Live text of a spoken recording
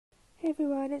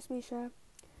everyone, it's Meesha.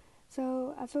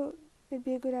 So I thought it'd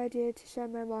be a good idea to share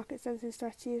my market sensing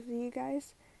strategy with you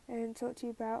guys and talk to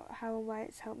you about how and why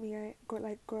it's helped me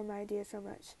grow my idea so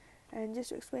much. And just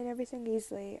to explain everything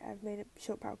easily, I've made a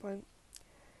short PowerPoint.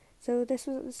 So this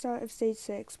was at the start of stage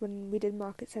 6 when we did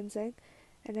market sensing,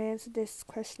 and I answered this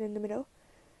question in the middle,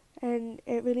 and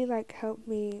it really helped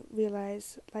me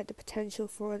realize the potential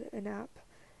for an app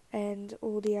and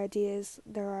all the ideas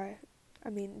there are. I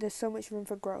mean, there's so much room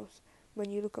for growth when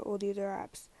you look at all the other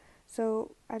apps.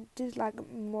 So I did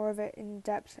more of an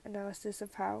in-depth analysis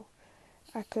of how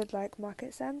I could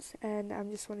market sense, and I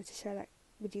just wanted to share that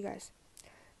with you guys.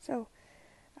 So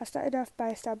I started off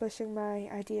by establishing my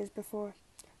ideas before.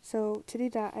 So to do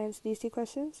that, I answered these two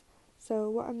questions. So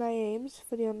what are my aims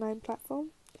for the online platform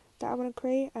that I want to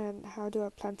create, and how do I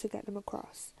plan to get them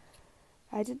across?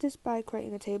 I did this by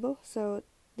creating a table. So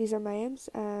these are my aims,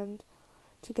 and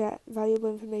to get valuable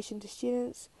information to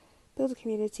students, build a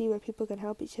community where people can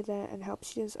help each other and help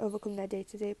students overcome their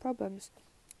day-to-day problems.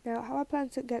 Now, how I plan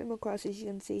to get them across, as you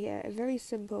can see here, are very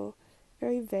simple,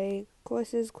 very vague: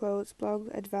 courses, quotes, blog,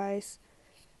 advice.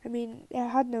 I mean, it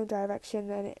had no direction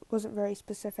and it wasn't very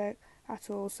specific at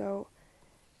all, so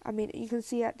I mean, you can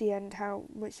see at the end how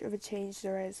much of a change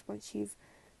there is once you've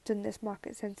done this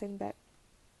market sensing bit.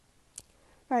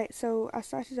 Right, so I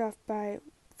started off by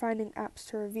finding apps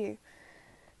to review.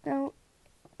 Now,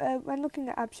 when looking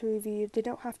at apps to review, they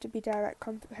don't have to be direct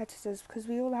competitors because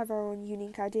we all have our own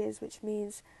unique ideas, which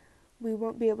means we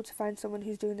won't be able to find someone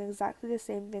who's doing exactly the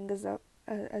same thing as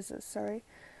us.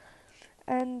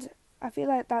 And I feel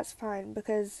like that's fine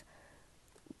because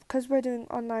we're doing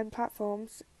online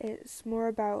platforms. It's more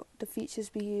about the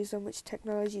features we use and which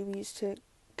technology we use to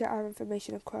get our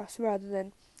information across, rather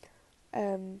than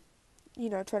trying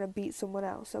to beat someone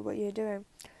else at what you're doing.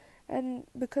 And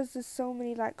because there's so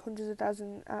many hundreds of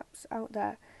thousands apps out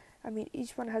there, I mean,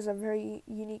 each one has a very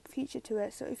unique feature to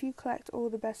it. So if you collect all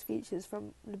the best features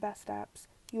from the best apps,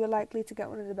 you are likely to get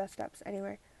one of the best apps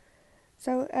anyway.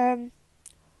 So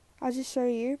I'll just show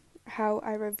you how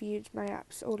I reviewed my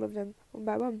apps, all of them, one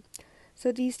by one.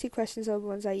 So these two questions are the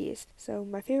ones I used. So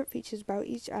my favourite features about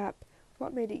each app,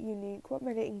 what made it unique, what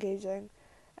made it engaging,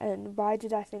 and why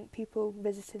did I think people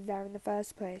visited there in the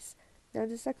first place. Now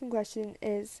the second question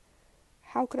is,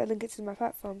 how could I link it to my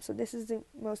platform? So this is the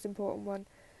most important one.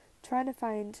 Trying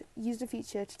to use the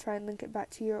feature to try and link it back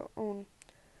to your own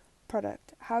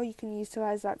product. How you can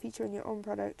utilize that feature in your own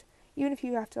product, even if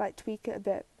you have to tweak it a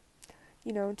bit,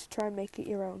 to try and make it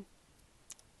your own.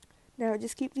 Now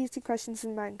just keep these two questions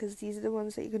in mind because these are the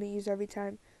ones that you're going to use every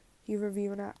time you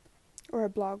review an app or a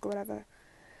blog or whatever.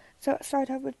 So start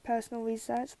off with personal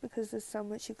research because there's so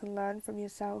much you can learn from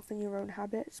yourself and your own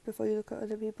habits before you look at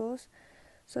other people's.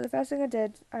 So the first thing I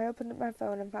did, I opened up my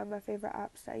phone and found my favourite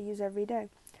apps that I use every day.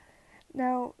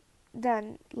 Now,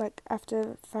 then,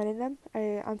 after finding them, I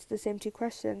answered the same two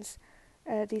questions,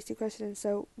 these two questions.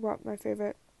 So what my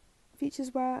favourite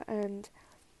features were and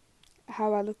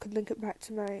how I could link it back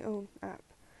to my own app.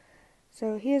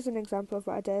 So here's an example of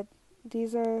what I did.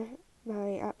 These are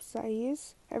my apps that I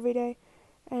use every day,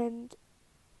 and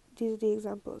these are the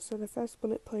examples. So the first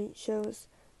bullet point shows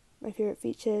my favourite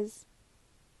features,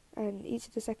 and each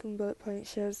of the second bullet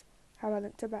points shows how I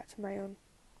linked it back to my own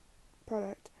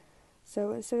product.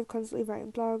 So instead of constantly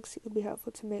writing blogs, it would be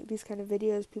helpful to make these kind of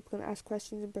videos. People can ask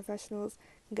questions and professionals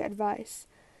can get advice.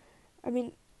 I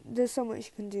mean, there's so much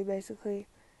you can do basically,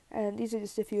 and these are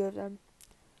just a few of them.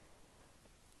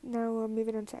 Now I'm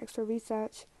moving on to extra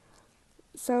research.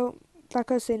 So,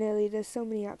 like I was saying earlier, there's so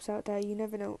many apps out there, you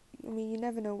never know. You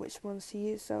never know which ones to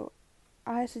use, so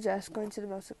I suggest going to the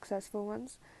most successful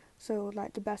ones. So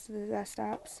the best of the best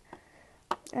apps.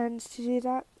 And to do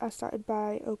that, I started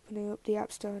by opening up the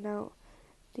App Store. Now,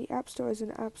 the App Store is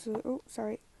an absolute...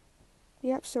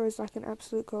 The App Store is an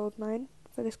absolute gold mine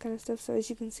for this kind of stuff. So as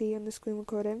you can see on the screen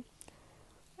recording,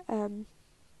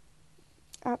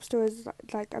 App Store is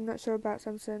I'm not sure about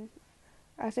Samsung.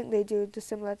 I think they do the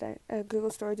similar thing.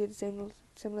 Google Store do the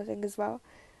similar thing as well.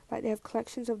 They have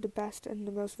collections of the best and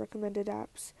the most recommended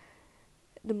apps,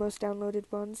 the most downloaded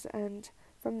ones, and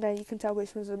from there you can tell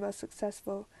which ones are the most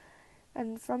successful.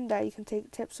 And from there you can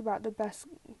take tips about the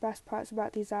best parts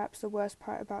about these apps, the worst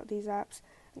part about these apps,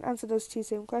 and answer those two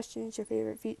same questions: your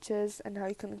favourite features and how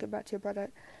you can link it back to your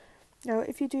product. Now,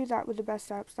 if you do that with the best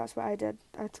apps, that's what I did.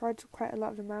 I tried quite a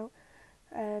lot of them out,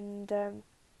 and I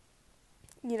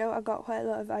got quite a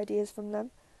lot of ideas from them.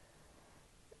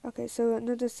 Okay, so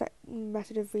another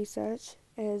method of research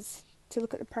is to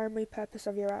look at the primary purpose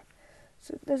of your app.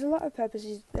 So there's a lot of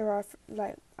purposes there are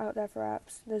out there for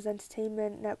apps. There's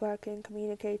entertainment, networking,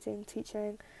 communicating,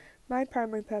 teaching. My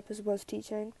primary purpose was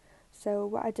teaching, So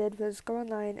what I did was go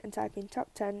online and type in top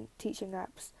 10 teaching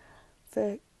apps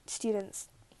for students.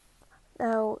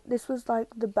 Now, this was like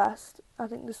the best. I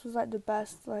think this was like the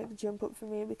best like jump up for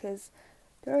me, because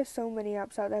there are so many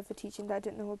apps out there for teaching that I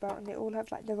didn't know about, and they all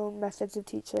have like their own methods of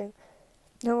teaching.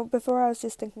 Now, before I was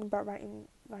just thinking about writing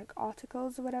like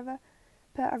articles or whatever,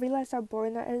 but I realised how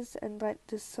boring that is, and like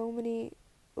there's so many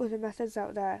other methods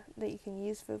out there that you can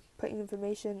use for putting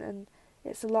information, and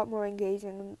it's a lot more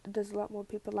engaging, and there's a lot more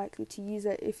people likely to use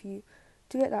it if you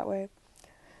do it that way.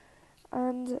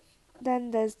 And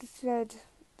then there's the third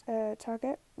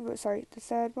the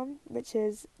third one, which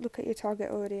is look at your target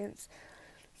audience.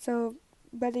 So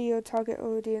whether your target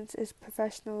audience is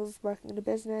professionals working in a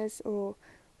business, or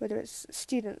whether it's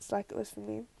students like it was for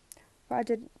me, what I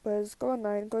did was go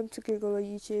online, go into Google or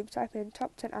YouTube, type in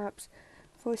top 10 apps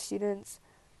for students,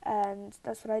 and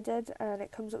that's what I did, and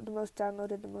it comes up the most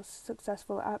downloaded, the most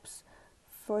successful apps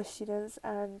for students,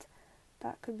 and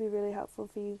that could be really helpful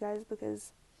for you guys,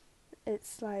 because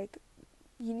it's like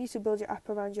you need to build your app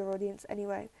around your audience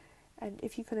anyway, and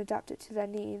if you can adapt it to their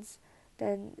needs,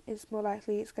 then it's more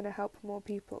likely it's going to help more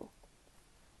people,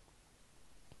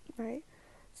 right?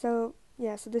 So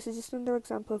yeah, so this is just another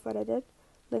example of what I did.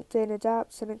 LinkedIn,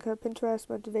 Adapt, Seneca, Pinterest,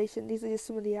 Motivation. These are just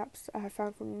some of the apps I have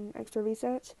found from extra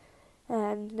research,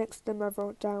 and next to them I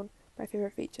wrote down my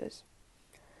favourite features.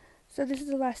 So this is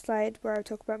the last slide where I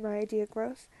talk about my idea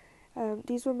growth.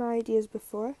 These were my ideas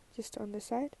before, just on this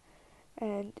side,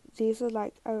 and these are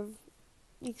like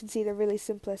you can see they're really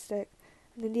simplistic,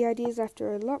 and then the ideas after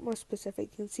are a lot more specific.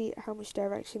 You can see how much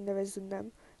direction there is in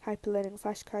them. Hyperlearning,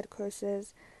 flashcard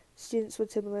courses, students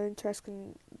with similar interests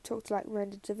can talk to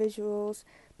like-minded individuals,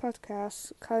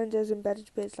 podcasts, calendars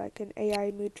embedded with like an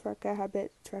AI mood tracker,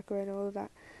 habit tracker, and all of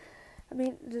that. I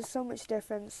mean, there's so much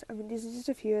difference. I mean, these are just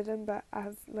a few of them, but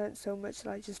I've learned so much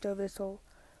like just over this whole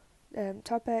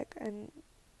topic. And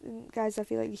guys, I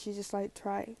feel like you should just like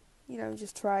try,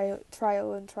 just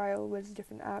trial and trial with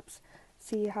different apps,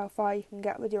 see how far you can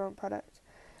get with your own product.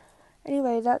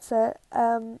 Anyway, that's it.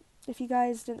 If you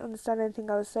guys didn't understand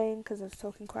anything I was saying because I was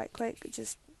talking quite quick,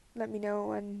 just let me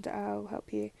know and I'll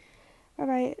help you.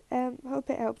 Alright, hope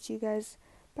it helped you guys.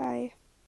 Bye.